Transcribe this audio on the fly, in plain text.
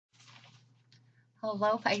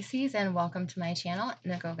Hello Pisces and welcome to my channel,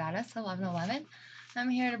 Nicole Goddess 1111. I'm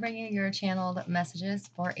here to bring you your channeled messages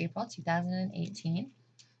for April 2018.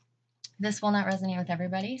 This will not resonate with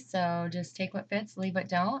everybody, so just take what fits, leave what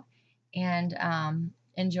don't, and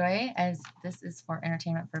enjoy, as this is for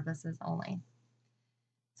entertainment purposes only.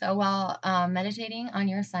 So while meditating on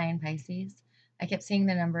your sign, Pisces, I kept seeing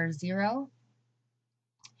the number 0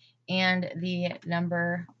 and the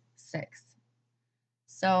number 6.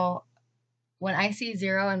 So when I see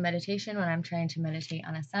 0 in meditation, when I'm trying to meditate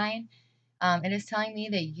on a sign, it is telling me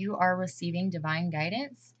that you are receiving divine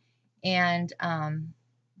guidance, and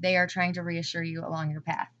they are trying to reassure you along your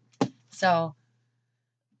path. So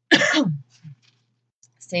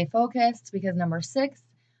stay focused, because number 6,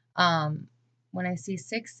 when I see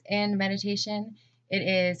 6 in meditation, it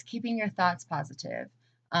is keeping your thoughts positive.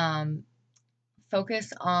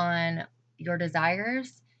 Focus on your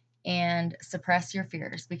desires and suppress your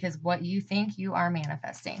fears, because what you think, you are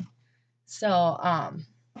manifesting. So,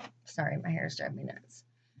 sorry, my hair is driving me nuts.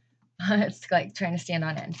 It's like trying to stand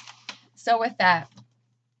on end. So with that,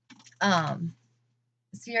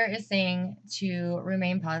 Seer is saying to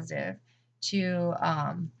remain positive, to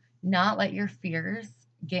not let your fears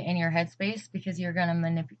get in your headspace, because you're going to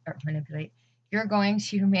manipulate. You're going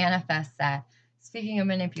to manifest that. Speaking of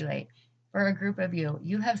manipulate, for a group of you,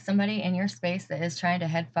 you have somebody in your space that is trying to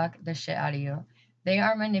head fuck the shit out of you. They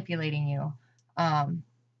are manipulating you.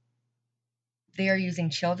 They are using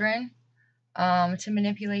children to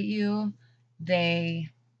manipulate you. For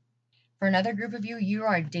another group of you, you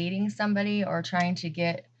are dating somebody or trying to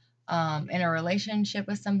get in a relationship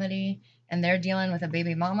with somebody, and they're dealing with a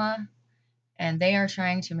baby mama, and they are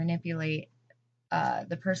trying to manipulate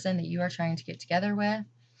the person that you are trying to get together with.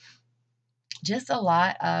 Just a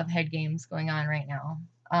lot of head games going on right now.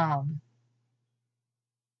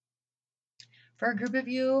 For a group of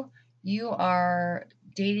you, you are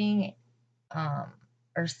dating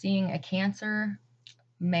or seeing a Cancer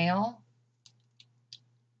male,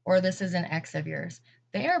 or this is an ex of yours.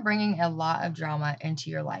 They are bringing a lot of drama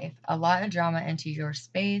into your life, a lot of drama into your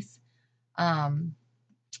space, a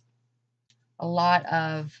lot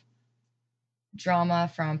of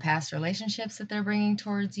drama from past relationships that they're bringing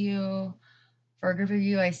towards you. For a group of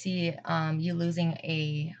you, I see you losing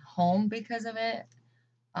a home because of it,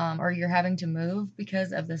 or you're having to move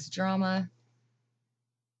because of this drama.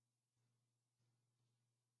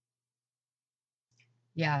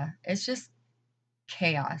 Yeah, it's just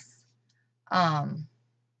chaos.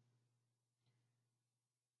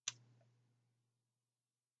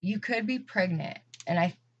 You could be pregnant,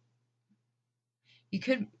 and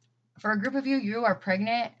for a group of you, you are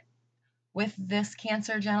pregnant with this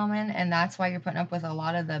Cancer gentleman, and that's why you're putting up with a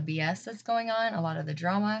lot of the BS that's going on, a lot of the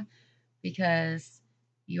drama, because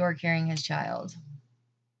you're carrying his child.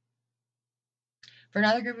 For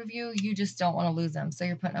another group of you, you just don't want to lose him, so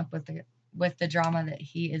you're putting up with the drama that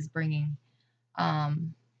he is bringing.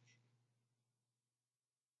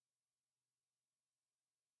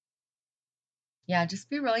 Yeah, just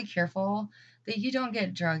be really careful that you don't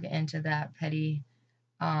get dragged into that petty,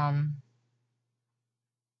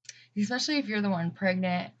 especially if you're the one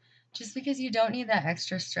pregnant, just because you don't need that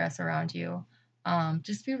extra stress around you.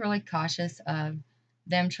 Just be really cautious of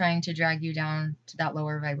them trying to drag you down to that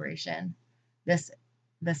lower vibration. This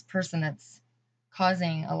person that's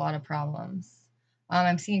causing a lot of problems.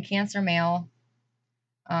 I'm seeing Cancer male.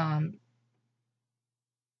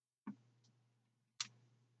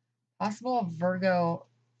 Possible Virgo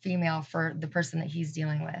female for the person that he's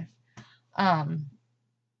dealing with.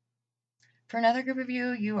 For another group of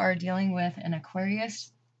you, you are dealing with an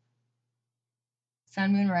Aquarius,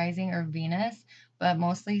 Sun, Moon, Rising, or Venus, but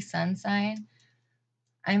mostly Sun sign.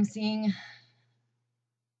 I'm seeing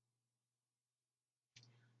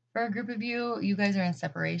for a group of you, you guys are in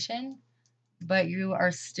separation, but you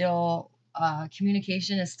are still,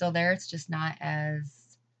 communication is still there. It's just not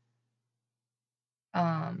as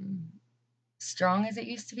strong as it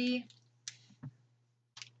used to be.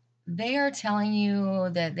 They are telling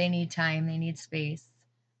you that they need time, they need space,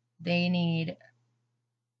 they need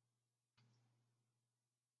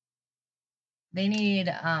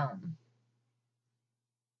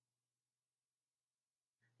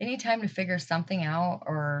time to figure something out,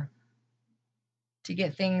 or to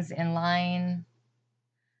get things in line.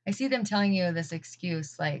 I see them telling you this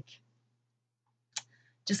excuse, like,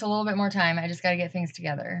 just a little bit more time. I just got to get things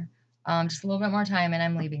together. Just a little bit more time, and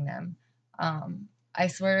I'm leaving them. I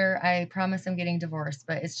swear, I promise I'm getting divorced,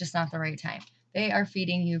 but it's just not the right time. They are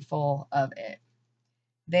feeding you full of it.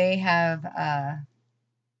 They have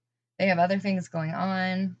other things going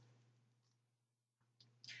on.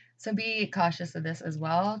 So be cautious of this as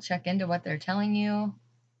well. Check into what they're telling you.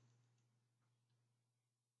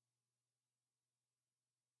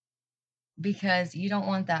 Because you don't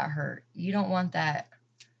want that hurt. You don't want that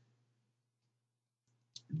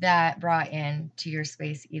brought in to your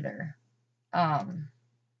space either.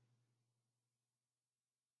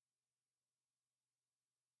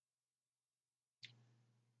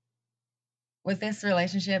 With this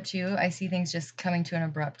relationship too, I see things just coming to an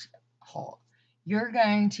abrupt halt. You're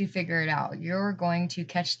going to figure it out. You're going to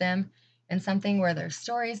catch them in something where their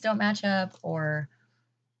stories don't match up, or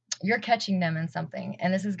you're catching them in something.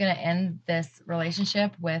 And this is going to end this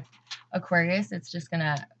relationship with Aquarius. It's just going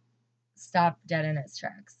to stop dead in its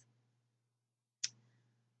tracks.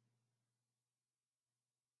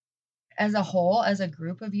 As a whole, as a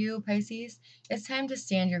group of you, Pisces, it's time to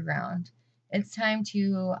stand your ground. It's time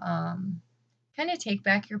to kind of take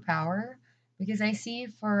back your power, because I see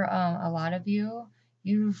for a lot of you,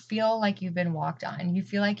 you feel like you've been walked on. You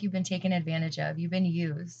feel like you've been taken advantage of. You've been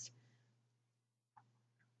used.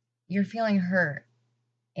 You're feeling hurt.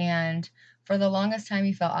 And for the longest time,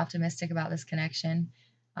 you felt optimistic about this connection.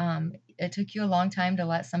 It took you a long time to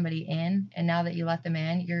let somebody in. And now that you let them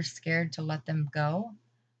in, you're scared to let them go.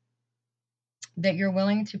 That you're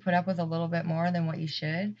willing to put up with a little bit more than what you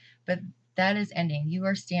should. But that is ending. You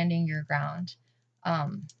are standing your ground.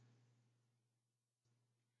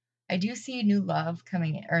 I do see new love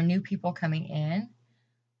coming in, or new people coming in.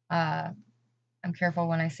 I'm careful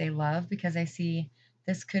when I say love, because I see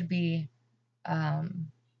this could be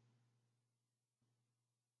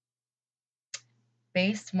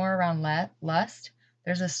based more around lust.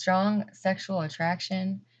 There's a strong sexual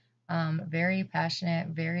attraction, very passionate,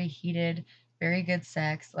 very heated, very good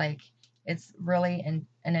sex. Like, it's really in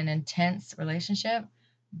an intense relationship,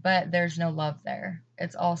 but there's no love there.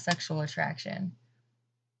 It's all sexual attraction.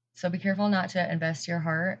 So be careful not to invest your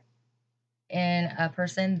heart in a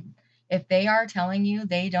person. If they are telling you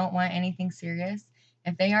they don't want anything serious,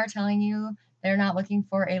 if they are telling you they're not looking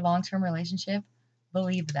for a long-term relationship,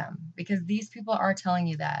 believe them, because these people are telling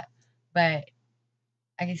you that. But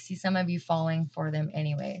I can see some of you falling for them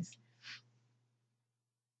anyways.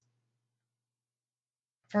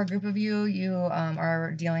 For a group of you, you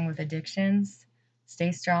are dealing with addictions.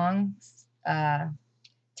 Stay strong.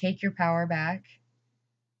 Take your power back.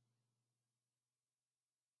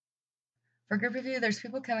 For a group of you, there's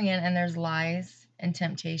people coming in, and there's lies and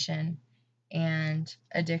temptation and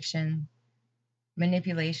addiction,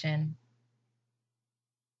 manipulation.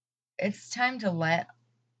 It's time to let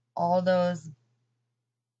all that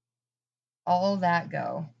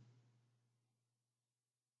go.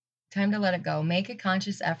 Time to let it go. Make a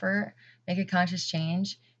conscious effort, make a conscious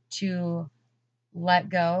change to let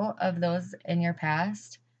go of those in your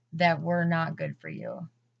past that were not good for you.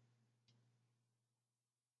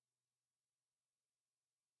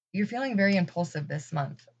 You're feeling very impulsive this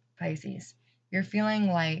month, Pisces. You're feeling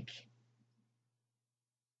like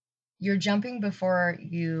you're jumping before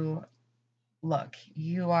you look.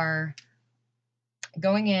 You are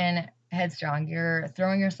going in headstrong. You're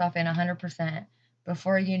throwing yourself in 100%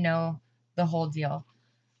 before you know the whole deal.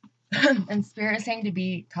 And Spirit is saying to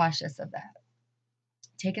be cautious of that.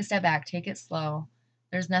 Take a step back, take it slow.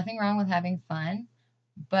 There's nothing wrong with having fun,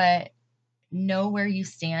 but know where you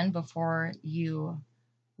stand before you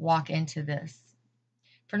walk into this.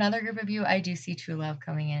 For another group of you, I do see true love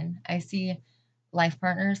coming in. I see life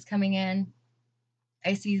partners coming in.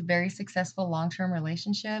 I see very successful long-term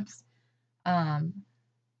relationships. For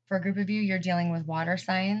a group of you, you're dealing with water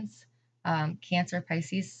signs, Cancer,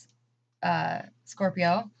 Pisces,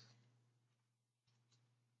 Scorpio.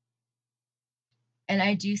 And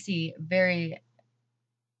I do see very,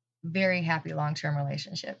 very happy long-term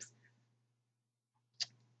relationships.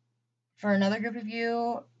 For another group of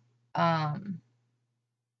you,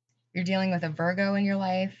 you're dealing with a Virgo in your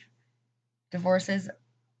life. Divorces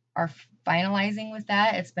are finalizing with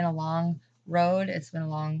that. It's been a long road. It's been a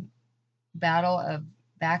long battle of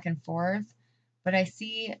back and forth. But I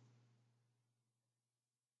see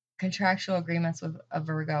contractual agreements with a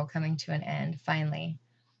Virgo coming to an end, finally.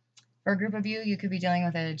 For a group of you, you could be dealing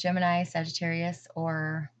with a Gemini, Sagittarius,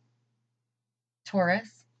 or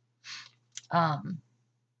Taurus.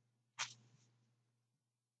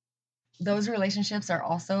 Those relationships are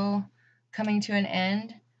also coming to an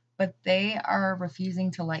end, but they are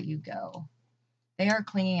refusing to let you go. They are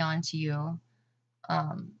clinging on to you.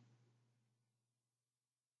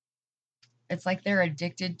 It's like they're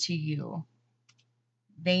addicted to you.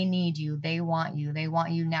 They need you. They want you. They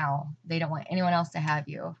want you now. They don't want anyone else to have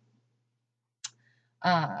you.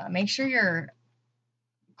 Make sure you're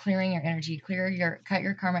clearing your energy, cut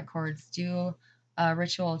your karmic cords, do a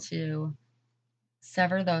ritual to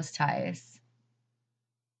sever those ties.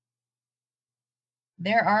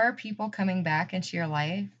 There are people coming back into your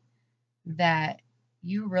life that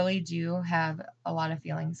you really do have a lot of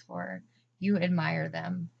feelings for. You admire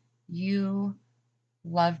them. You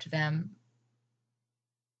loved them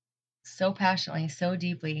so passionately, so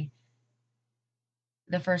deeply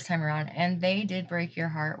the first time around, and they did break your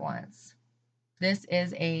heart once. This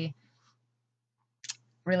is a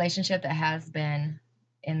relationship that has been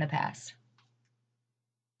in the past.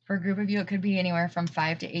 For a group of you, it could be anywhere from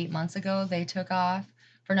 5 to 8 months ago they took off.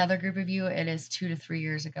 For another group of you, it is 2 to 3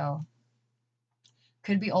 years ago.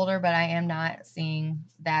 Could be older, but I am not seeing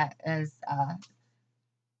that as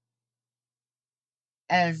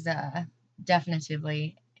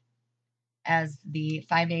definitively as the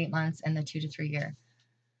 5 to 8 months and the 2 to 3 year.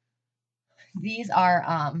 These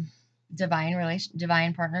are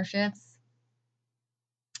divine partnerships.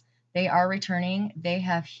 They are returning. They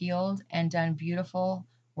have healed and done beautiful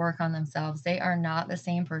work on themselves. They are not the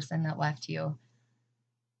same person that left you.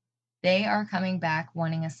 They are coming back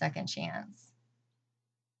wanting a second chance.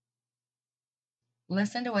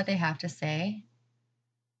 Listen to what they have to say,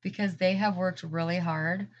 because they have worked really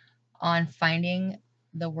hard on finding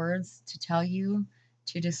the words to tell you,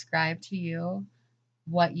 to describe to you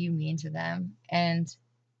what you mean to them. And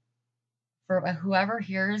for whoever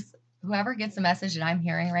gets the message that I'm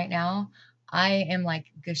hearing right now, I am like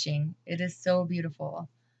gushing. It is so beautiful.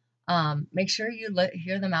 Make sure you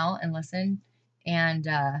hear them out and listen, and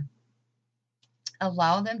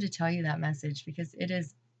allow them to tell you that message, because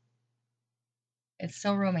it's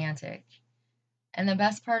so romantic. And the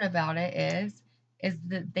best part about it is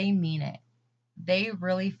that they mean it. They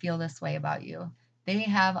really feel this way about you. They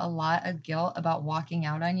have a lot of guilt about walking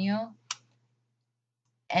out on you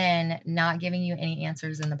and not giving you any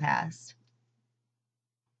answers in the past.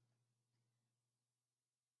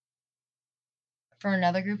 For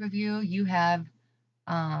another group of you, you have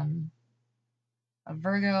a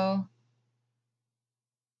Virgo,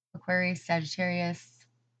 Aquarius, Sagittarius,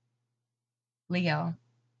 Leo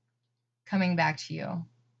coming back to you.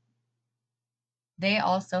 They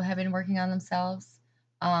also have been working on themselves.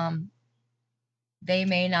 They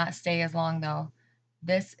may not stay as long, though.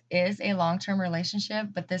 This is a long-term relationship,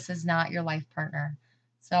 but this is not your life partner.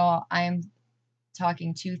 So I'm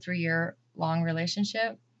talking 2-3 year long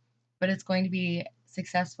relationship, but it's going to be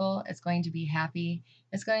successful. It's going to be happy.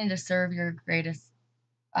 It's going to serve your greatest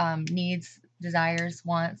needs, desires,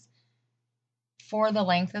 wants for the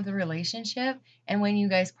length of the relationship. And when you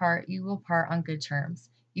guys part, you will part on good terms.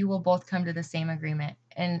 You will both come to the same agreement.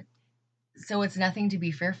 And so it's nothing to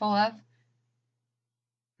be fearful of.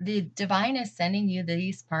 The divine is sending you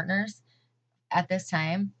these partners at this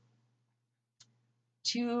time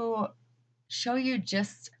to show you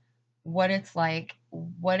just what it's like,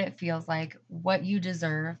 what it feels like, what you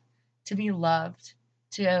deserve, to be loved,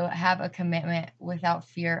 to have a commitment without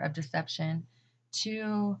fear of deception,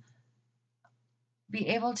 to be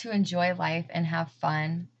able to enjoy life and have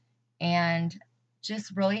fun, and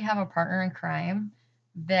just really have a partner in crime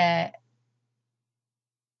that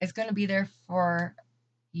is going to be there for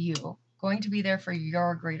you, going to be there for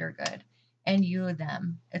your greater good, and you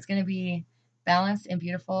them. It's going to be balanced and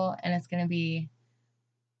beautiful, and it's going to be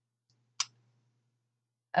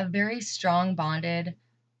a very strong bonded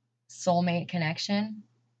soulmate connection.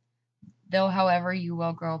 Though, however, you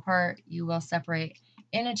will grow apart, you will separate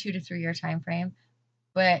in a 2 to 3 year time frame,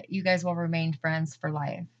 but you guys will remain friends for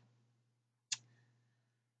life.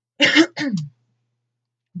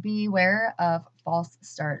 Beware of false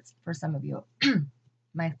starts for some of you.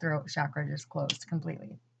 My throat chakra just closed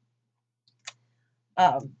completely.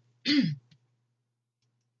 Now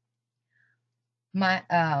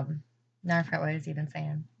I forgot what I was even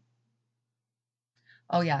saying.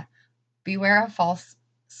 Oh yeah, beware of false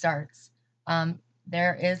starts.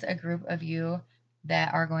 There is a group of you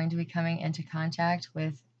that are going to be coming into contact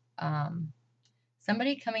with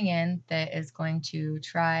somebody coming in that is going to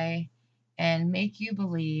try and make you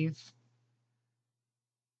believe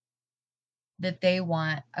that they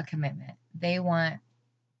want a commitment. They want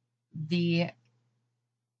the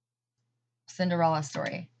Cinderella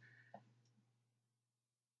story.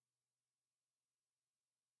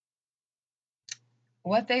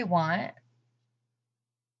 What they want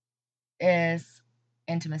is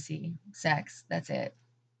intimacy, sex. That's it.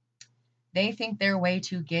 They think their way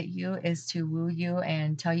to get you is to woo you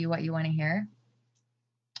and tell you what you want to hear.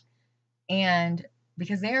 And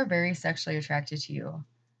because they are very sexually attracted to you.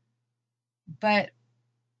 But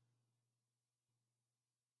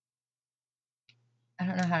I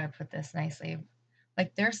don't know how to put this nicely.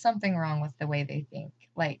 Like, there's something wrong with the way they think.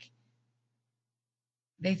 Like,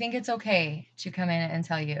 They think it's okay to come in and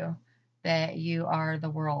tell you that you are the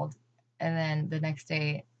world, and then the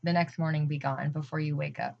next morning be gone before you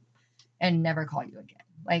wake up and never call you again.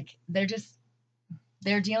 Like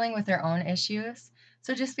they're dealing with their own issues.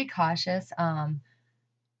 So just be cautious.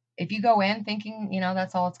 If you go in thinking,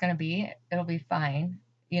 that's all it's going to be, it'll be fine,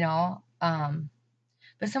 you know.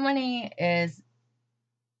 But somebody is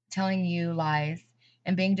telling you lies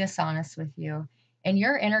and being dishonest with you, and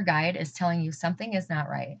your inner guide is telling you something is not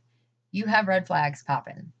right. You have red flags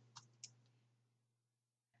popping.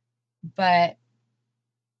 But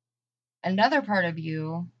another part of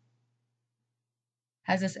you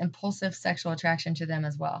has this impulsive sexual attraction to them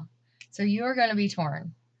as well. So you are going to be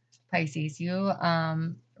torn, Pisces. You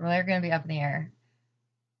really are going to be up in the air.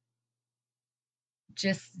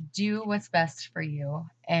 Just do what's best for you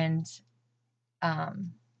and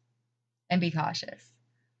be cautious.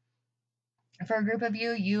 For a group of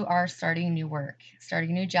you, you are starting new work,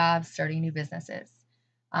 starting new jobs, starting new businesses.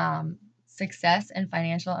 Success and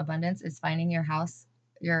financial abundance is finding your house,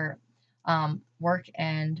 your work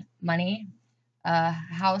and money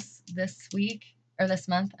house this week or this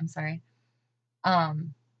month. I'm sorry.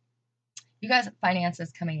 You guys,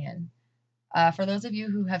 finances coming in. For those of you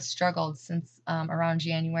who have struggled since around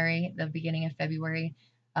January, the beginning of February,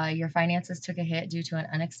 your finances took a hit due to an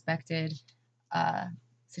unexpected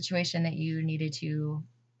situation that you needed to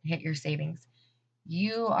hit your savings.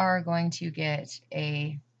 You are going to get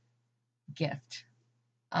a gift,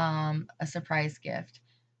 a surprise gift.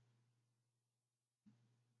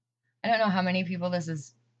 I don't know how many people this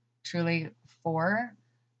is truly for,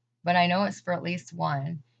 but I know it's for at least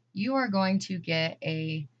one. You are going to get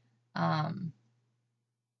a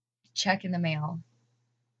check in the mail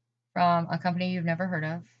from a company you've never heard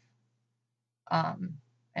of,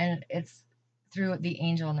 and it's through the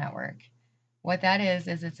Angel Network. What that is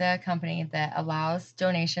it's a company that allows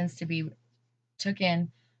donations to be took in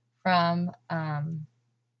from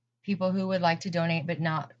people who would like to donate but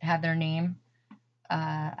not have their name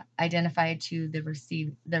identified to the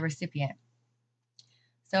recipient.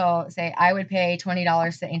 So say I would pay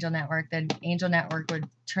 $20 to Angel Network, then Angel Network would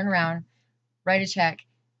turn around, write a check,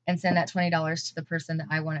 and send that $20 to the person that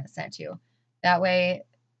I want it sent to. That way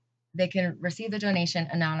they can receive the donation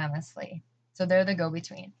anonymously. So they're the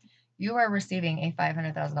go-between. You are receiving a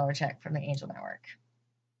 $500,000 check from the Angel Network.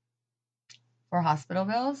 For hospital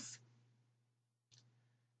bills,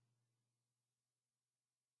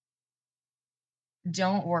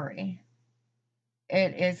 don't worry.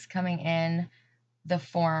 It is coming in the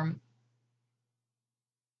form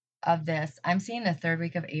of this. I'm seeing the third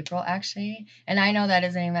week of April, actually. And I know that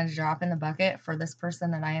isn't even a drop in the bucket for this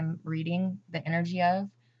person that I am reading the energy of.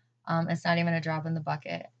 It's not even a drop in the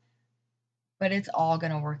bucket. But it's all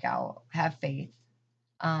going to work out. Have faith.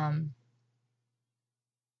 The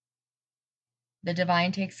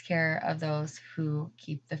divine takes care of those who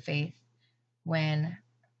keep the faith when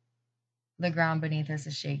the ground beneath us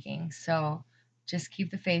is shaking. So just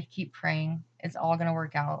keep the faith, keep praying. It's all going to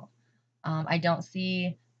work out. I don't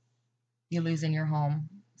see you losing your home.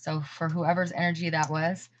 So for whoever's energy that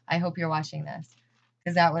was, I hope you're watching this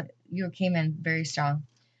because you came in very strong.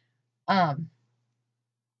 For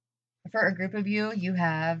a group of you, you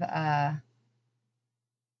have a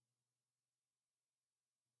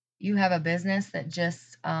business that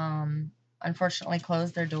just unfortunately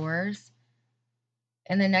closed their doors.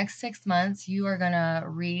 In the next 6 months, you are going to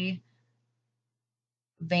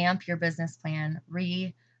revamp your business plan,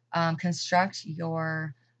 construct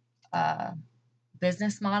your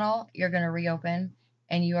business model. You're going to reopen,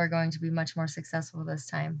 and you are going to be much more successful this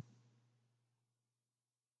time.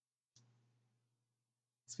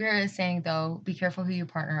 Spirit is saying, though, be careful who you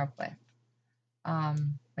partner up with.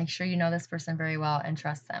 Make sure you know this person very well and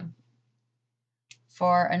trust them.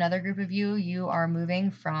 For another group of you, you are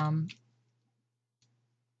moving from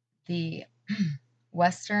the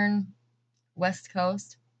West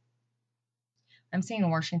Coast. I'm seeing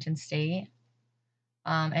Washington State,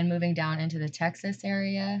 and moving down into the Texas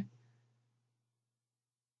area.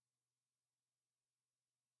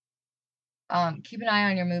 Keep an eye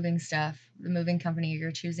on your moving stuff, the moving company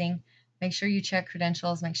you're choosing. Make sure you check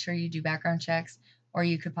credentials. Make sure you do background checks, or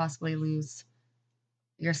you could possibly lose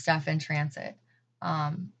your stuff in transit.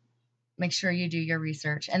 Make sure you do your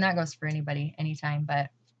research, and that goes for anybody, anytime, but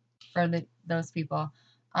for those people.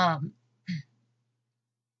 A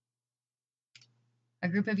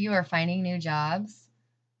group of you are finding new jobs.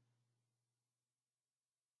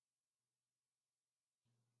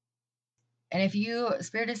 And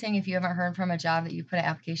Spirit is saying if you haven't heard from a job that you put an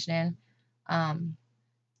application in,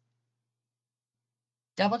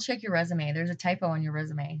 double check your resume. There's a typo on your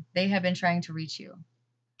resume. They have been trying to reach you.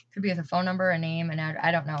 Could be with a phone number, a name, an address.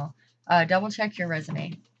 I don't know. Double check your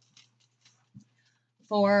resume.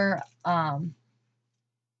 For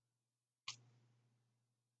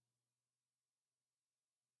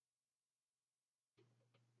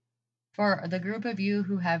the group of you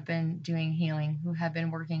who have been doing healing, who have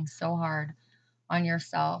been working so hard on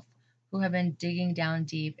yourself, who have been digging down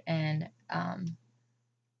deep and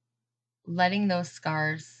letting those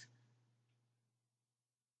scars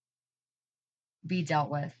be dealt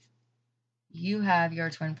with, you have your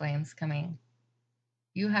twin flames coming.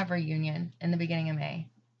 You have reunion in the beginning of May.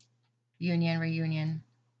 Union, reunion.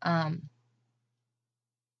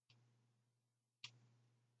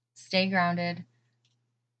 Stay grounded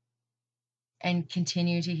and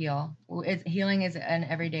continue to heal. Healing is an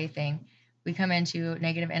everyday thing. We come into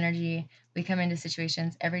negative energy. We come into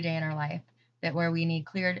situations every day in our life where we need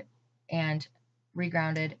cleared and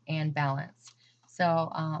regrounded and balanced.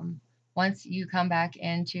 So once you come back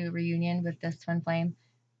into reunion with this twin flame,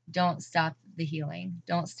 don't stop the healing.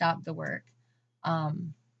 Don't stop the work.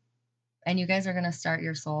 And you guys are going to start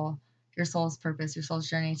your soul's purpose, your soul's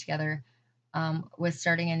journey together with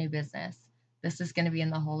starting a new business. This is going to be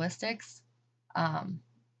in the holistics, and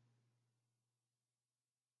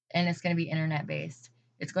it's going to be internet based.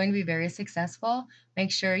 It's going to be very successful.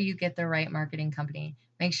 Make sure you get the right marketing company.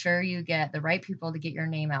 Make sure you get the right people to get your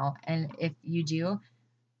name out. And if you do,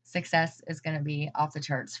 success is going to be off the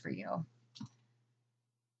charts for you.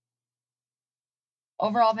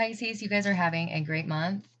 Overall, Pisces, you guys are having a great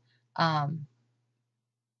month.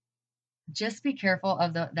 Just be careful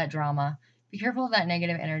of that drama. Be careful of that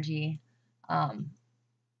negative energy.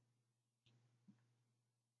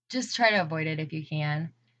 Just try to avoid it if you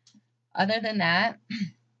can. Other than that,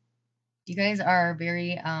 you guys are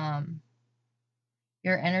very,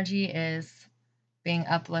 your energy is being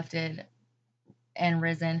uplifted and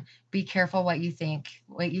risen. Be careful what you think,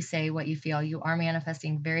 what you say, what you feel. You are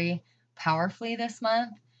manifesting very powerfully this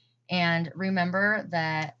month. And remember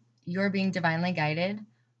that you're being divinely guided.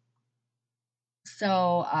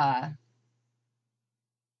 So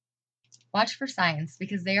watch for signs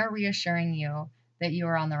because they are reassuring you that you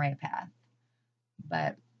are on the right path.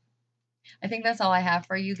 But I think that's all I have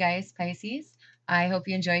for you guys, Pisces. I hope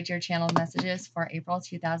you enjoyed your channeled messages for April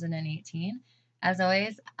 2018. As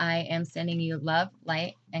always, I am sending you love,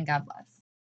 light, and God bless.